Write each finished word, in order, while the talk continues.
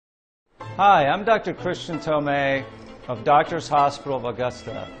Hi, I'm Dr. Christian Tomei of Doctors Hospital of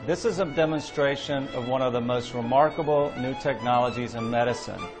Augusta. This is a demonstration of one of the most remarkable new technologies in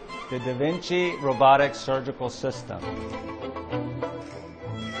medicine, the Vinci robotic surgical system.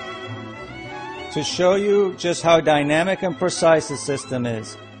 To show you just how dynamic and precise the system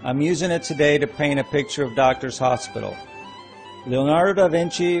is, I'm using it today to paint a picture of Doctors Hospital. Leonardo da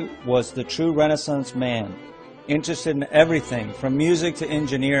Vinci was the true Renaissance man, interested in everything from music to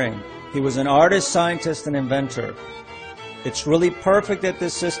engineering. He was an artist, scientist, and inventor. It's really perfect that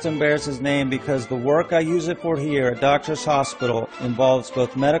this system bears his name because the work I use it for here at Doctors Hospital involves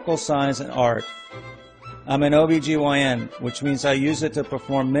both medical science and art. I'm an OBGYN, which means I use it to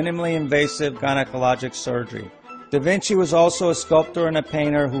perform minimally invasive gynecologic surgery. Da Vinci was also a sculptor and a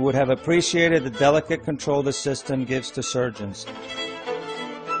painter who would have appreciated the delicate control the system gives to surgeons.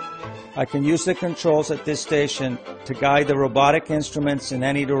 I can use the controls at this station to guide the robotic instruments in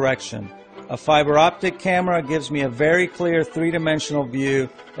any direction. A fiber optic camera gives me a very clear three-dimensional view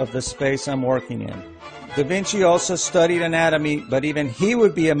of the space I'm working in. Da Vinci also studied anatomy, but even he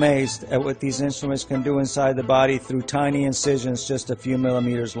would be amazed at what these instruments can do inside the body through tiny incisions just a few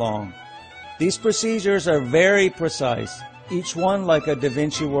millimeters long. These procedures are very precise, each one like a Da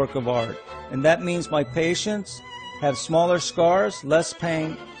Vinci work of art, and that means my patients have smaller scars, less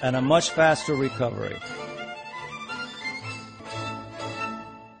pain, and a much faster recovery.